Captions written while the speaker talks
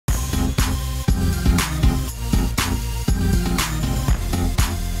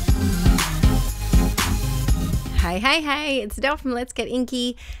Hey, it's Adele from Let's Get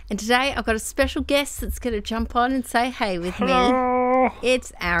Inkie, and today I've got a special guest that's going to jump on and say hey with Hello. me.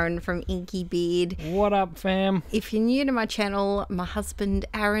 It's Aaron from Inkie Beard. What up, fam? If you're new to my channel, my husband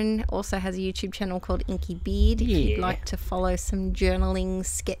Aaron also has a YouTube channel called Inkie Beard. If you'd like to follow some journaling,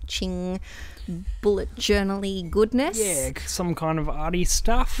 sketching, bullet journaly goodness. Yeah, some kind of arty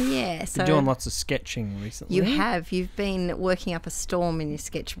stuff. Yeah, so Been doing lots of sketching recently. you've been working up a storm in your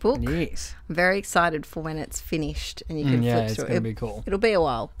sketchbook. Yes. I'm very excited for when it's finished and you can flip it's through going to be cool. It'll be a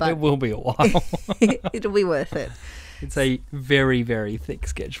while, but It will be a while. it'll be worth it. It's a very, very thick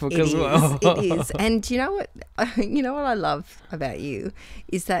sketchbook It as well. It is. And you know what? You know what I love about you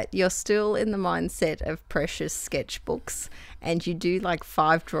is that you're still in the mindset of precious sketchbooks, and you do like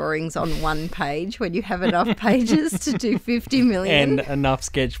 5 drawings on one page when you have enough pages to do 50 million. And enough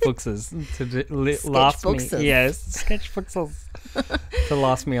sketchbooks to last me. Yes, sketchbooks to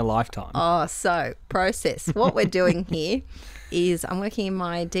last me a lifetime. Oh, so process. What we're doing here is I'm working in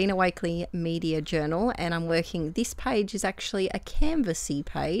my Dina Wakeley Media Journal, and I'm working, this page is actually a canvassy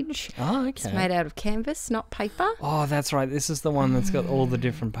page. Oh, okay. It's made out of canvas, not paper. Oh, that's right. This is the one that's got all the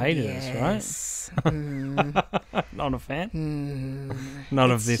different pages, Yes. right? Not a fan.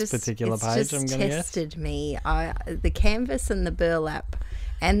 Not of this particular page, I'm going to guess. Tested me. The canvas and the burlap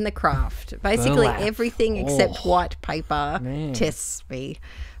and the craft. Basically Burlap. everything except white paper Man. tests me.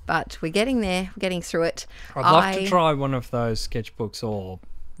 But we're getting there. We're getting through it. I'd love to try one of those sketchbooks or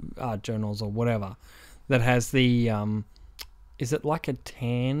art journals or whatever that has the, is it like a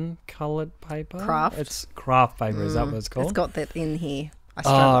tan coloured paper? Craft. It's craft paper, is that what it's called? It's got that in here. I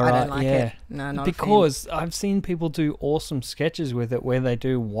struggle. I don't like it. No, not because I've seen people do awesome sketches with it where they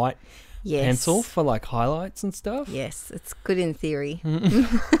do white pencil for like highlights and stuff. Yes, it's good in theory.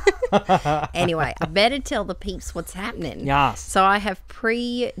 Anyway, I better tell the peeps what's happening. Yes. So I have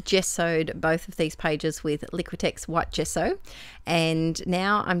pre-gessoed both of these pages with Liquitex white gesso, and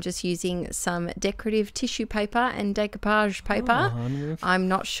now I'm just using some decorative tissue paper and decoupage paper. I'm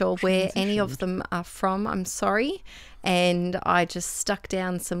not sure where any of them are from, I'm sorry. And I just stuck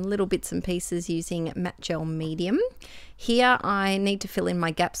down some little bits and pieces using matte gel medium. Here I need to fill in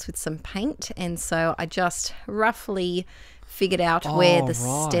my gaps with some paint, and so I just roughly figured out where the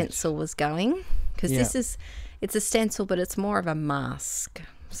stencil was going, because it's a stencil, but it's more of a mask.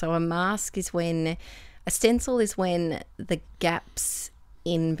 So a stencil is when the gaps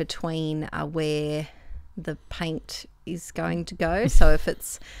in between are where the paint is going to go. So if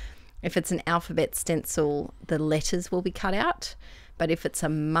it's an alphabet stencil, the letters will be cut out. But if it's a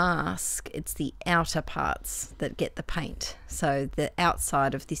mask, it's the outer parts that get the paint. So the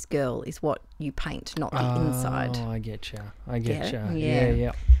outside of this girl is what you paint, not the inside. Oh, I get you. Yeah.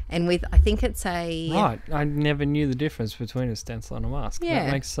 Yeah. And I think it's a... Right. I never knew the difference between a stencil and a mask. Yeah.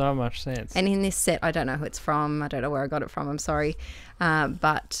 That makes so much sense. And in this set, I don't know who it's from. I don't know where I got it from. I'm sorry.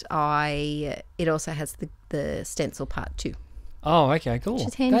 But it also has the stencil part too. Oh, okay, cool. Which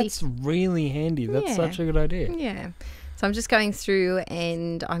is handy. That's really handy. That's such a good idea. Yeah. So I'm just going through,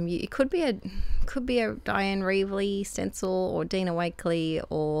 and it could be a Diane Reevely stencil or Dina Wakeley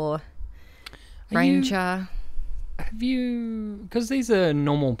or Ranger. Have you, because these are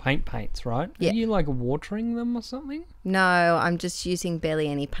normal paints, right? Yeah. Are you like watering them or something? No, I'm just using barely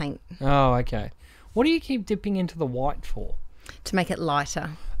any paint. Oh, okay. What do you keep dipping into the white for? To make it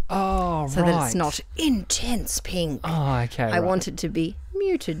lighter. Oh, so that it's not intense pink. Oh, okay. I want it to be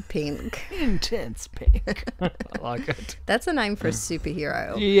muted pink. Intense pink. I like it. That's a name for a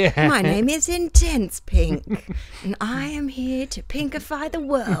superhero. Yeah. My name is Intense Pink, and I am here to pinkify the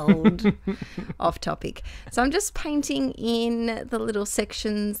world. Off topic. So I'm just painting in the little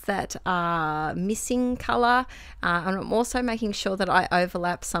sections that are missing colour. And I'm also making sure that I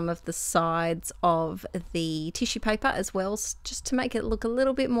overlap some of the sides of the tissue paper as well, just to make it look a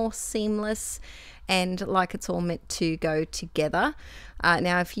little bit more seamless and like it's all meant to go together.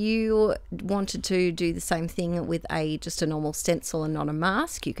 Now, if you wanted to do the same thing with just a normal stencil and not a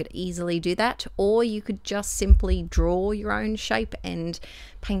mask, you could easily do that, or you could just simply draw your own shape and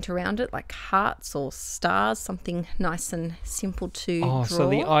paint around it, like hearts or stars, something nice and simple to draw. So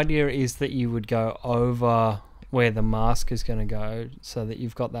the idea is that you would go over where the mask is going to go so that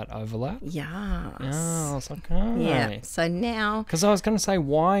you've got that overlap? Yes. Oh, it's okay. Yeah, so now... Because I was going to say,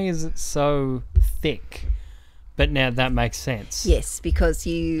 why is it so thick? But now that makes sense. Yes, because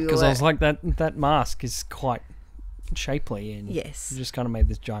you... Because I was like, that mask is quite shapely, and Yes. you just kind of made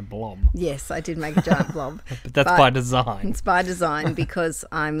this giant blob. Yes, I did make a giant blob. But that's by design. It's by design because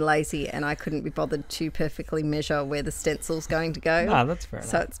I'm lazy and I couldn't be bothered to perfectly measure where the stencil's going to go. Ah, that's fair enough.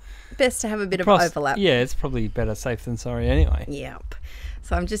 So it's best to have a bit of overlap. Yeah, it's probably better safe than sorry anyway. Yep.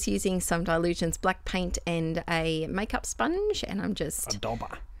 So I'm just using some Dylusions black paint and a makeup sponge, and I'm just A dauber.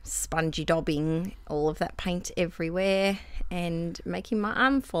 spongy daubing all of that paint everywhere and making my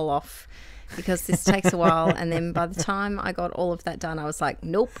arm fall off, because this takes a while. And then by the time I got all of that done, I was like,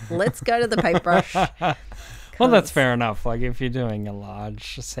 nope, let's go to the paintbrush. Well, that's fair enough. Like if you're doing a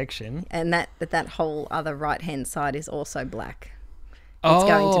large section. And that whole other right-hand side is also black. It's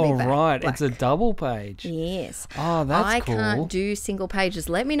going to be right. black. It's a double page. Yes. Oh, that's cool. I can't do single pages.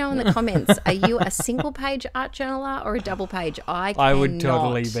 Let me know in the comments. Are you a single page art journaler or a double page? I would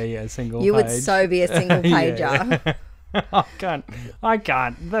totally be a single page. You would so be a single pager. Yeah. I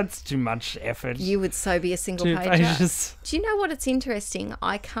can't. That's too much effort. You would so be a single Two pager. pages. Do you know what? It's interesting.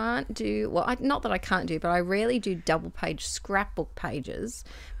 I can't do, well, not that I can't do, but I rarely do double page scrapbook pages,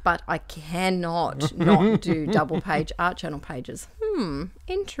 but I cannot not do double page art journal pages.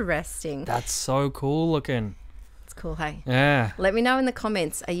 Interesting. That's so cool looking. It's cool, hey? Yeah. Let me know in the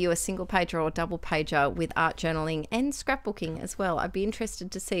comments, are you a single pager or double pager with art journaling and scrapbooking as well? I'd be interested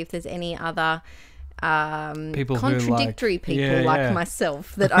to see if there's any other People contradictory people yeah, like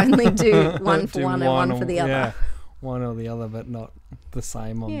myself that only do one for one and one for the other. Yeah, one or the other, but not the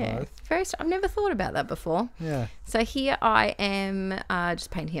same on both. I've never thought about that before. Yeah. So here I am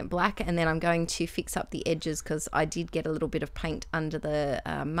just painting it black, and then I'm going to fix up the edges because I did get a little bit of paint under the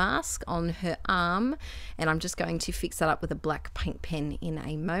mask on her arm, and I'm just going to fix that up with a black paint pen in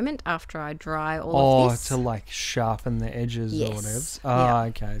a moment after I dry all of this. To like sharpen the edges or whatever. Yeah.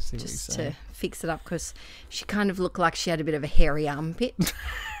 Okay, I see what you're Just saying. to fix it up because she kind of looked like she had a bit of a hairy armpit,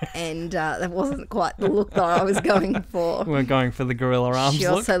 and that wasn't quite the look that I was going for. We're going for the gorilla arms She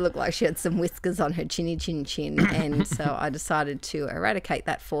look. also looked like she had some whiskers on her chinny chin, and so I decided to eradicate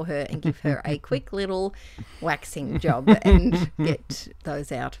that for her and give her a quick little waxing job and get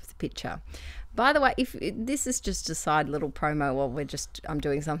those out of the picture. By the way, if this is just a side little promo while I'm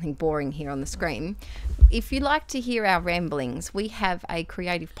doing something boring here on the screen. If you like to hear our ramblings, we have a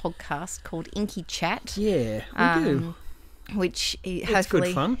creative podcast called Inkie Chat. Yeah, we do. Which It's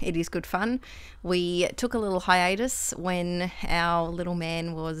good fun. It is good fun. We took a little hiatus when our little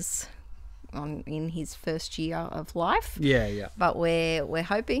man was in his first year of life. Yeah. But we're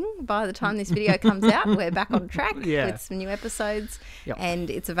hoping by the time this video comes out, we're back on track with some new episodes. Yep. And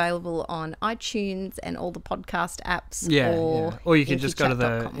it's available on iTunes and all the podcast apps. Or you can just go to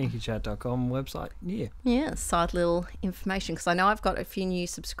the inkiechat.com. inkiechat.com website. Yeah, side little information, because I know I've got a few new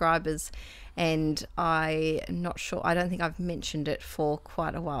subscribers, and I'm not sure, I don't think I've mentioned it for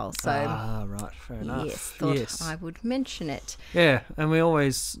quite a while. So right, fair enough. Thought I would mention it. Yeah, and we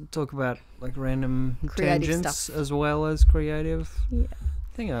always talk about like random Creative tangents stuff. as well as creative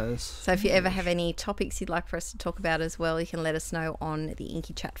thingos. So if you ever have any topics you'd like for us to talk about as well, you can let us know on the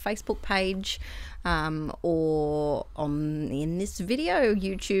Inkie Chat Facebook page, or in this video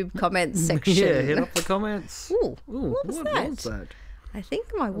YouTube comments section. Yeah, hit up the comments. Ooh, what was was that? that? I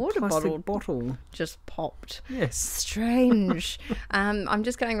think my water bottle just popped. Yes. Strange. I'm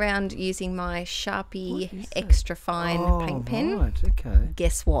just going around using my Sharpie extra fine paint pen. Right, okay.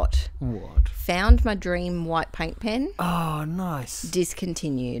 Guess what? What? Found my dream white paint pen. Oh, nice.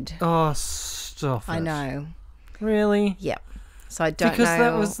 Discontinued. Oh, stop it. I know. Really? Yep. So I don't because know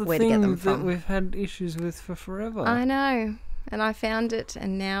that was the where to get thing them that from. we've had issues with for forever. I know. And I found it,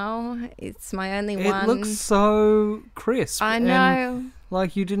 and now it's my only one. It looks so crisp. I know. And,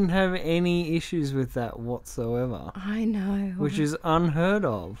 like you didn't have any issues with that whatsoever. I know. Which is unheard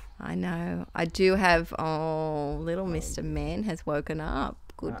of. I know. I do have, little Mr. Man has woken up.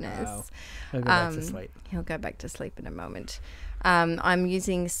 Goodness. He'll go back to sleep. He'll go back to sleep in a moment. I'm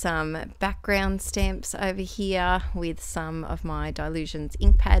using some background stamps over here with some of my Dylusions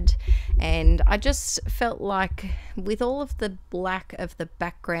ink pad, and I just felt like with all of the black of the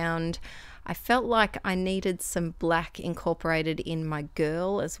background, I felt like I needed some black incorporated in my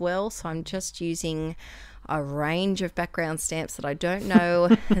girl as well, so I'm just using a range of background stamps that I don't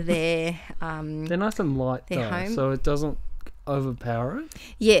know they're nice and light though, home. so it doesn't overpower it.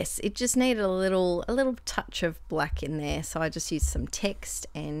 Yes, it just needed a little touch of black in there, so I just used some text,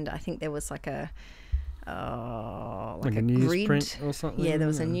 and I think there was like a newsprint grid or something. Yeah, there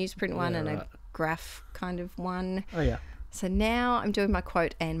was a newsprint one and right. a graph kind of one. Oh yeah. So now I'm doing my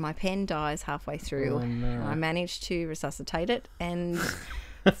quote, and my pen dies halfway through. Oh, no. I managed to resuscitate it and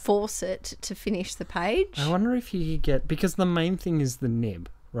force it to finish the page. I wonder if you could get, because the main thing is the nib,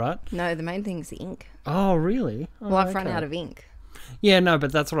 right? No, the main thing is the ink. Oh, really? Oh, Well, I've run out of ink. Yeah, no,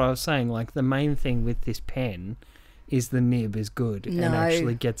 but that's what I was saying. Like, the main thing with this pen is the nib is good and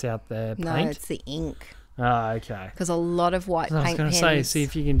actually gets out the paint. No, it's the ink. Ah, okay. Because a lot of white paint pens... I was going to say, see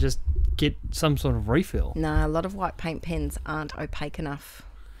if you can just get some sort of refill. No, a lot of white paint pens aren't opaque enough.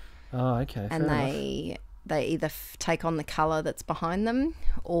 Oh, okay. And they either take on the colour that's behind them,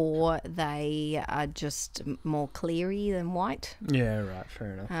 or they are just more cleary than white. Yeah, right.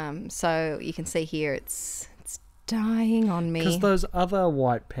 Fair enough. So you can see here it's dying on me. Because those other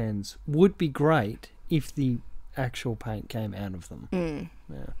white pens would be great if the actual paint came out of them.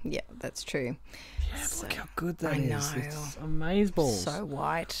 Yeah, that's true. Yeah, so, look how good that is. It's amazeballs. So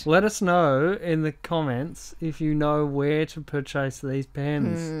white. Let us know in the comments if you know where to purchase these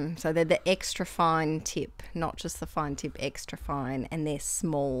pens. So they're the extra fine tip, not just the fine tip, extra fine, and they're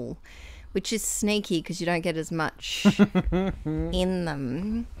small, which is sneaky because you don't get as much in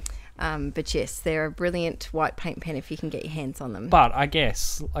them. But yes, they're a brilliant white paint pen if you can get your hands on them. But I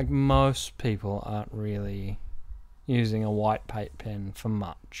guess like most people aren't really using a white paint pen for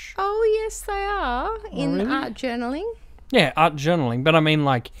much. Oh, yes, they are in really? art journaling. Yeah, art journaling. But I mean,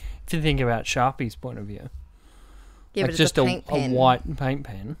 like, if you think about Sharpie's point of view, yeah, like but just it's a paint pen. A white paint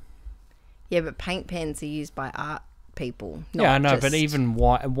pen. Yeah, but paint pens are used by art people. Yeah, I know, but even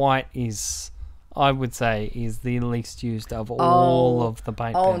white is, I would say, is the least used of all of the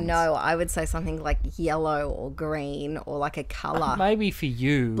paint pens. Oh, no, I would say something like yellow or green or like a colour. Maybe for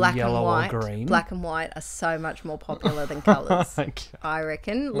you, black yellow and white, or green. Black and white are so much more popular than colours, Okay. I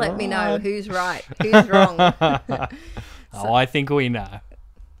reckon. Let me know who's right, who's wrong. I think we know.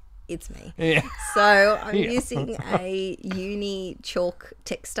 It's me. Yeah. So I'm using a uni chalk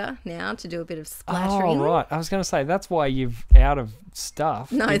texter now to do a bit of splattering. Oh, right. I was going to say, that's why you've out of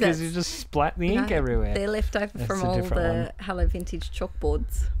stuff. No, because you just splat the ink everywhere. They're left over from all the Hello Vintage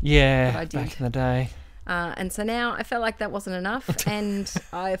chalkboards. Yeah, that I did. back in the day. And so now I felt like that wasn't enough, and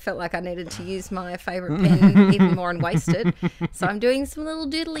I felt like I needed to use my favourite pen even more and waste it. So I'm doing some little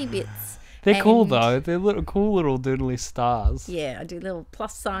doodly bits. They're cool though. They're cool little doodly stars. Yeah, I do little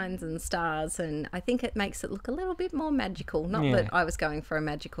plus signs and stars, and I think it makes it look a little bit more magical. Not that I was going for a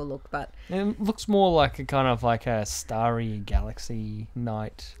magical look, but it looks more like a kind of like a starry galaxy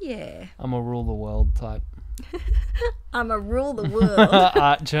night. Yeah. I'm a rule the world type. I'm a rule the world.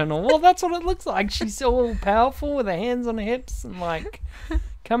 Art journal. Well, that's what it looks like. She's all powerful with her hands on her hips and like,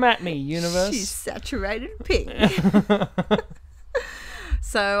 come at me, universe. She's saturated pink.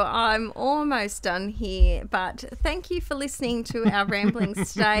 So I'm almost done here, but thank you for listening to our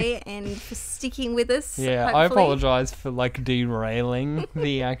ramblings today and for sticking with us. Yeah, hopefully. I apologise for like derailing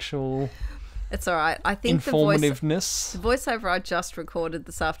the actual It's all right. I think informativeness. The voiceover I just recorded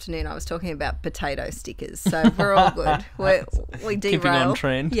this afternoon, I was talking about potato stickers, so we're all good. We derail. Keeping on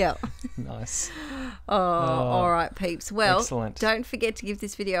trend. Yeah. Nice. All right, peeps. Well, excellent. Don't forget to give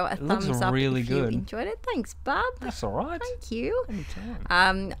this video a thumbs up really if good. you enjoyed it. Thanks, Bub. That's all right. Thank you.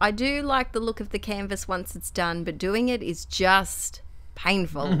 Anytime. I do like the look of the canvas once it's done, but doing it is just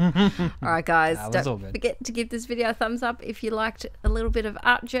painful. All right, guys. Don't forget to give this video a thumbs up if you liked a little bit of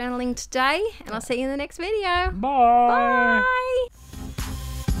art journaling today, and I'll see you in the next video. Bye. Bye.